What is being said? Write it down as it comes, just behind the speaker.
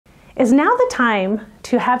Is now the time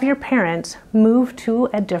to have your parents move to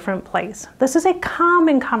a different place? This is a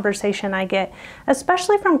common conversation I get,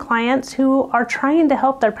 especially from clients who are trying to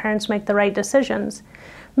help their parents make the right decisions.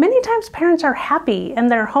 Many times parents are happy in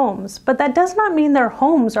their homes, but that does not mean their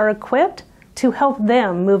homes are equipped to help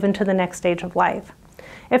them move into the next stage of life.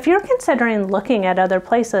 If you're considering looking at other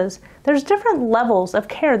places, there's different levels of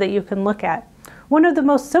care that you can look at. One of the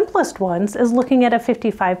most simplest ones is looking at a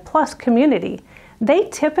 55+ community. They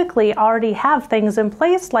typically already have things in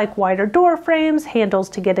place like wider door frames, handles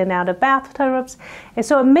to get in and out of bathtubs, and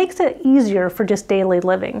so it makes it easier for just daily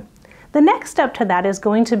living. The next step to that is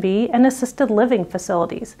going to be an assisted living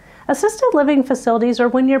facilities. Assisted living facilities are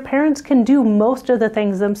when your parents can do most of the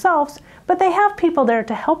things themselves, but they have people there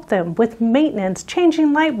to help them with maintenance,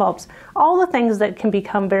 changing light bulbs, all the things that can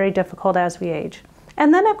become very difficult as we age.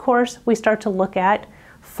 And then, of course, we start to look at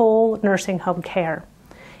full nursing home care.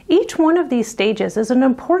 Each one of these stages is an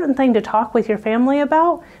important thing to talk with your family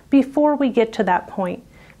about before we get to that point.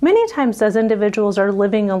 Many times as individuals are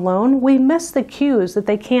living alone, we miss the cues that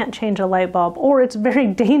they can't change a light bulb, or it's very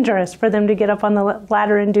dangerous for them to get up on the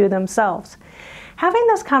ladder and do themselves. Having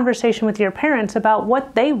this conversation with your parents about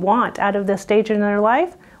what they want out of this stage in their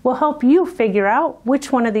life will help you figure out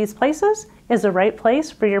which one of these places is the right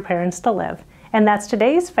place for your parents to live. And that's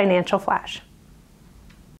today's Financial Flash.